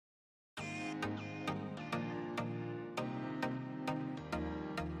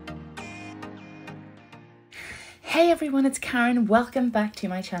Hey everyone, it's Karen. Welcome back to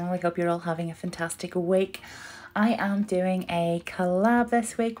my channel. I hope you're all having a fantastic week. I am doing a collab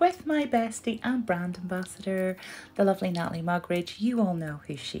this week with my bestie and brand ambassador, the lovely Natalie Mugridge. You all know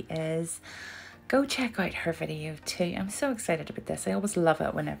who she is. Go check out her video too. I'm so excited about this. I always love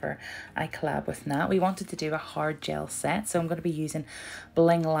it whenever I collab with Nat. We wanted to do a hard gel set, so I'm going to be using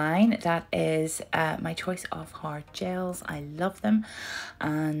Blingline. That is my choice of hard gels. I love them,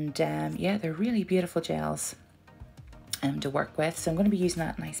 and yeah, they're really beautiful gels to work with. So I'm going to be using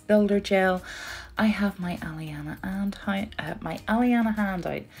that nice builder gel. I have my Aleana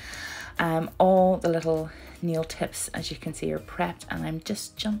handout. All the little nail tips, as you can see, are prepped, and I'm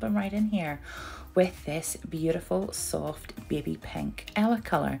just jumping right in here with this beautiful soft baby pink Ella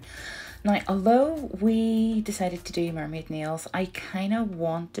color. Now, although we decided to do mermaid nails, I kind of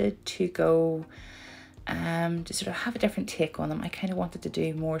wanted to go to sort of have a different take on them. I kind of wanted to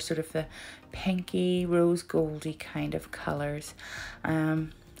do more sort of the pinky, rose goldy kind of colours,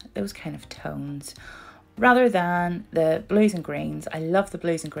 those kind of tones, rather than the blues and greens. I love the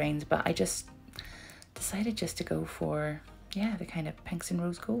blues and greens, but I just decided just to go for, yeah, the kind of pinks and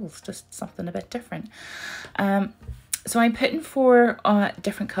rose golds, just something a bit different. So I'm putting 4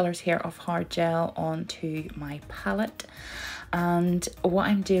 different colours here of hard gel onto my palette. And what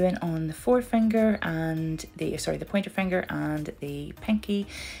I'm doing on the forefinger and the pointer finger and the pinky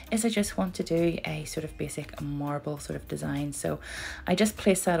is I just want to do a sort of basic marble sort of design. So I just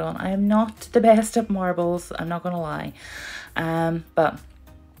place that on. I am not the best at marbles, I'm not gonna lie, but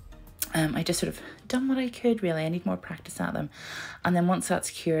I just sort of done what I could really. I need more practice at them. And then once that's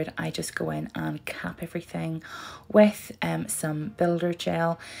cured, I just go in and cap everything with some builder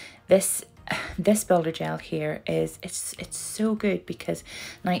gel. This builder gel here is it's so good because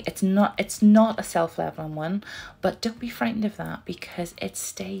now it's not a self-leveling one, but don't be frightened of that because it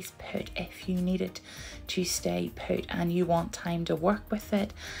stays put if you need it to stay put and you want time to work with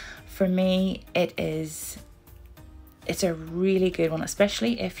it. For me, it's a really good one,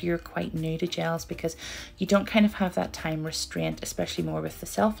 especially if you're quite new to gels, because you don't kind of have that time restraint, especially more with the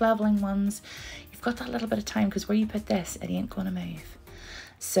self-leveling ones. You've got that little bit of time because where you put this, it ain't gonna move.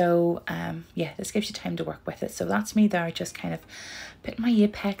 So yeah, this gives you time to work with it. So that's me there, just kind of put my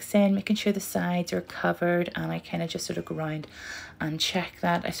apex in, making sure the sides are covered, and I kind of just sort of go around and check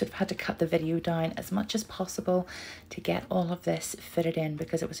that. I sort of had to cut the video down as much as possible to get all of this fitted in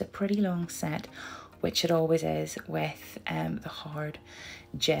because it was a pretty long set, which it always is with the hard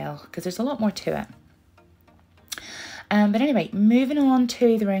gel, because there's a lot more to it. But anyway, moving on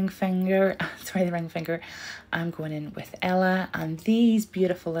to the ring finger, I'm going in with Ella, and these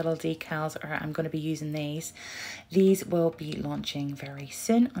beautiful little decals I'm going to be using these. These will be launching very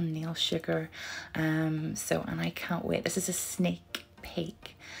soon on Nail Sugar. And I can't wait. This is a sneak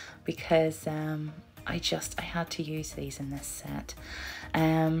peek because I had to use these in this set.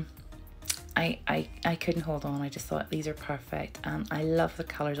 I couldn't hold on. I just thought these are perfect, and I love the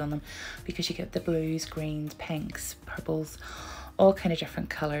colours on them because you get the blues, greens, pinks, purples, all kind of different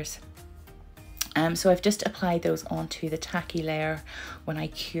colours. So I've just applied those onto the tacky layer when I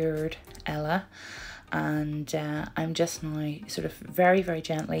cured Ella, and I'm just now sort of very, very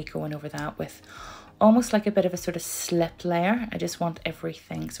gently going over that with almost like a bit of a sort of slip layer. I just want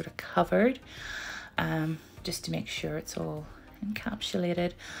everything sort of covered, just to make sure it's all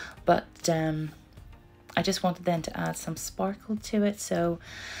encapsulated, but I just wanted then to add some sparkle to it. So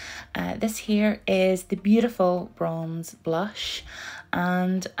this here is the beautiful bronze blush,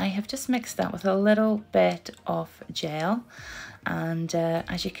 and I have just mixed that with a little bit of gel, and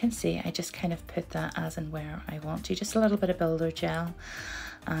as you can see, I just kind of put that as and where I want to, just a little bit of builder gel,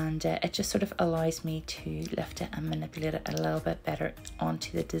 and it just sort of allows me to lift it and manipulate it a little bit better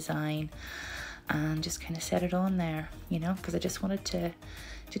onto the design and just kind of set it on there, you know, because I just wanted to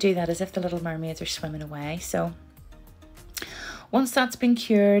do that as if the little mermaids are swimming away. So once that's been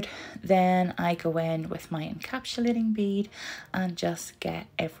cured, then I go in with my encapsulating bead and just get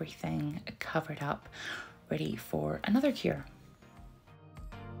everything covered up, ready for another cure.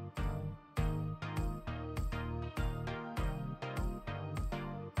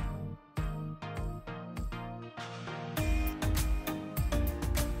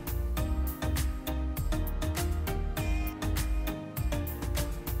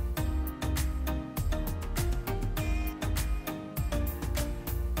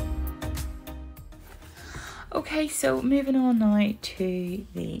 Okay, so moving on now to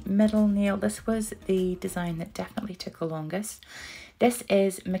the middle nail. This was the design that definitely took the longest. This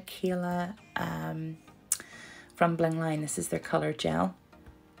is Michaela from Blingline. This is their colour gel.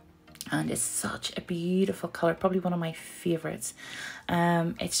 And it's such a beautiful colour, probably one of my favourites.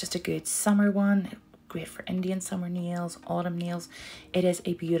 It's just a good summer one. great for Indian summer nails, autumn nails. It is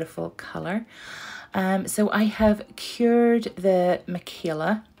a beautiful colour. So I have cured the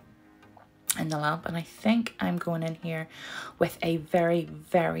Michaela in the lamp, and I think I'm going in here with a very,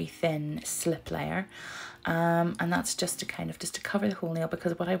 very thin slip layer. And that's just to kind of to cover the whole nail,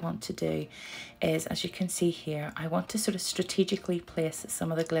 because what I want to do is, as you can see here, I want to sort of strategically place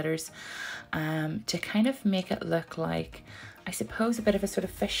some of the glitters to kind of make it look like, I suppose, a bit of a sort of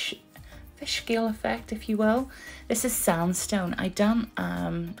fish scale effect, if you will. This is sandstone. I done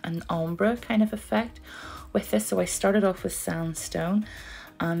an ombre kind of effect with this, so I started off with sandstone,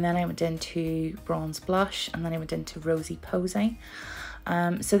 and then I went into bronze blush, and then I went into rosy posy.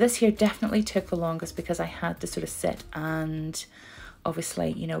 So this here definitely took the longest because I had to sort of sit and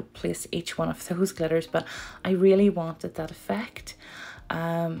obviously, you know, place each one of those glitters, but I really wanted that effect.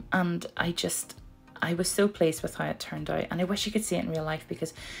 And I was so pleased with how it turned out, and I wish you could see it in real life,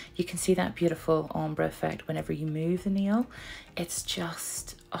 because you can see that beautiful ombre effect whenever you move the nail. It's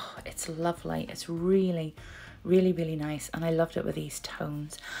just, oh, it's lovely. It's really, really, really nice, and I loved it with these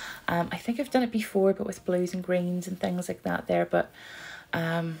tones. I think I've done it before, but with blues and greens and things like that there, but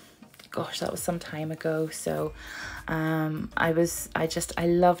gosh, that was some time ago. So I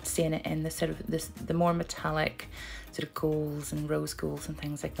loved seeing it in the sort of the more metallic sort of golds and rose golds and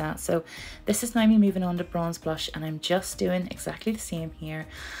things like that. So this is now me moving on to bronze blush, and I'm just doing exactly the same here,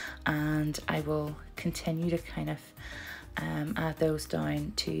 and I will continue to kind of add those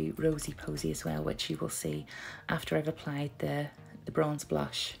down to rosy posy as well, which you will see after I've applied the bronze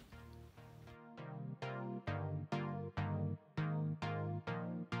blush.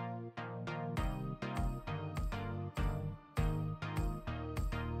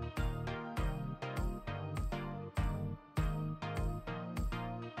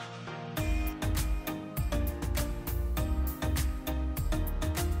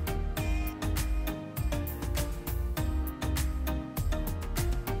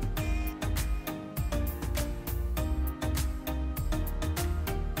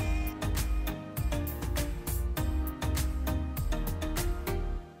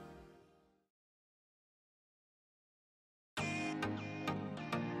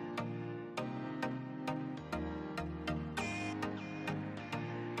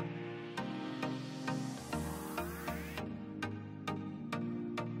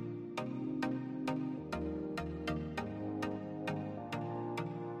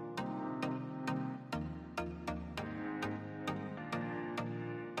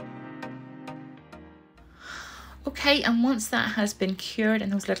 Okay, and once that has been cured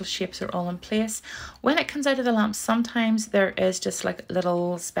and those little shapes are all in place, when it comes out of the lamp, sometimes there is just like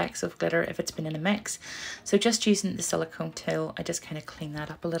little specks of glitter if it's been in a mix. So just using the silicone tool, I just kind of clean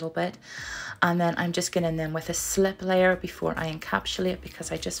that up a little bit. And then I'm just going in then with a slip layer before I encapsulate,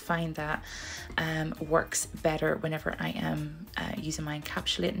 because I just find that works better whenever I am using my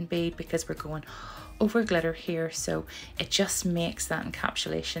encapsulating bead, because we're going over glitter here, so it just makes that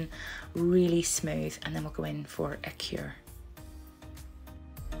encapsulation really smooth, and then we'll go in for a cure.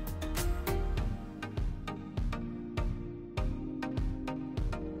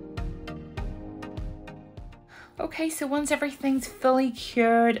 Okay, so once everything's fully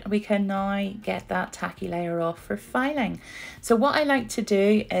cured, we can now get that tacky layer off for filing. So what I like to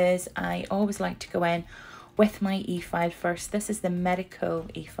do is I always like to go in with my Efile first. This is the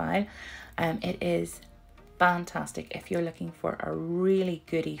Medicool Efile. It is fantastic. If you're looking for a really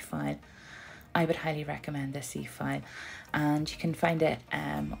good Efile, I would highly recommend this Efile, and you can find it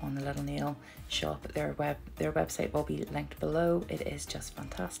on the Little Nail shop. Their website will be linked below. It is just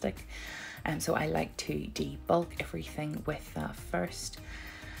fantastic. So I like to debulk everything with that first,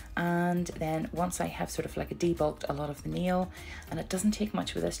 and then once I have sort of like debulked a lot of the nail, and it doesn't take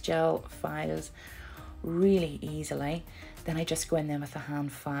much with this gel, files really easily, then I just go in there with a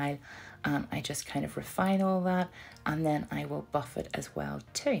hand file and I just kind of refine all that, and then I will buff it as well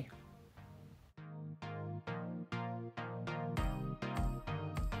too.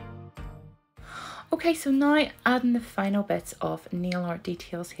 Okay, so now adding the final bits of nail art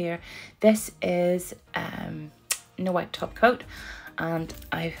details here. This is no white top coat, and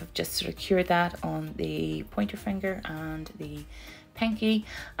I have just sort of cured that on the pointer finger and the pinky.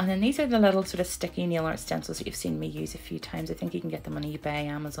 And then these are the little sort of sticky nail art stencils that you've seen me use a few times. I think you can get them on eBay,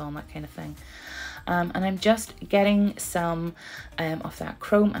 Amazon, that kind of thing. and I'm just getting some of that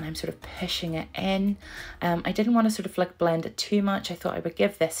chrome, and I'm sort of pushing it in. I didn't want to sort of like blend it too much. I thought I would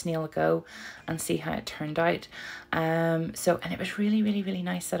give this nail a go and see how it turned out. And it was really, really, really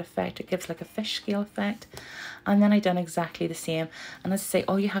nice, that effect. It gives like a fish scale effect. And then I done exactly the same. And as I say,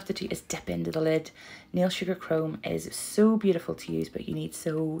 all you have to do is dip into the lid. Nail Sugar Chrome is so beautiful to use, but you need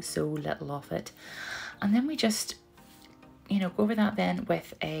so little of it. And then we just, you know, go over that then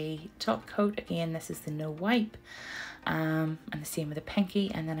with a top coat. Again, this is the No Wipe. And the same with the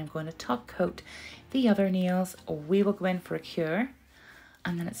pinky. And then I'm going to top coat the other nails. We will go in for a cure.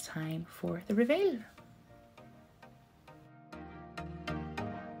 And then it's time for the reveal.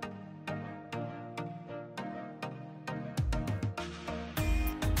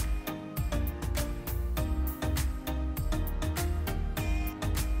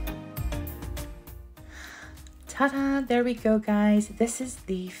 Ta-da, there we go guys. This is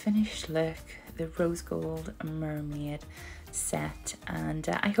the finished look, the rose gold mermaid set, and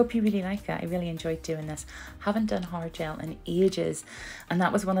I hope you really like it. I really enjoyed doing this. Haven't done hard gel in ages, and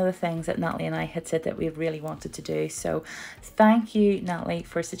that was one of the things that Natalie and I had said that we really wanted to do. So thank you, Natalie,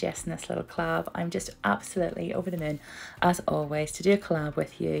 for suggesting this little collab. I'm just absolutely over the moon, as always, to do a collab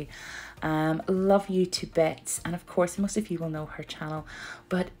with you. Love you to bits, and of course most of you will know her channel,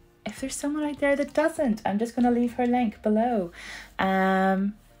 but if there's someone out there that doesn't, I'm just going to leave her link below.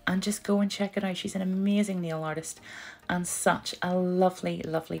 And just go and check it out. She's an amazing nail artist and such a lovely,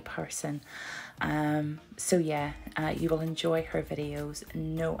 lovely person. So yeah, you will enjoy her videos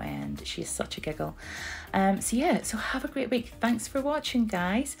no end. She is such a giggle. So yeah, so have a great week. Thanks for watching,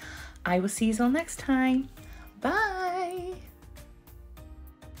 guys. I will see you all next time. Bye.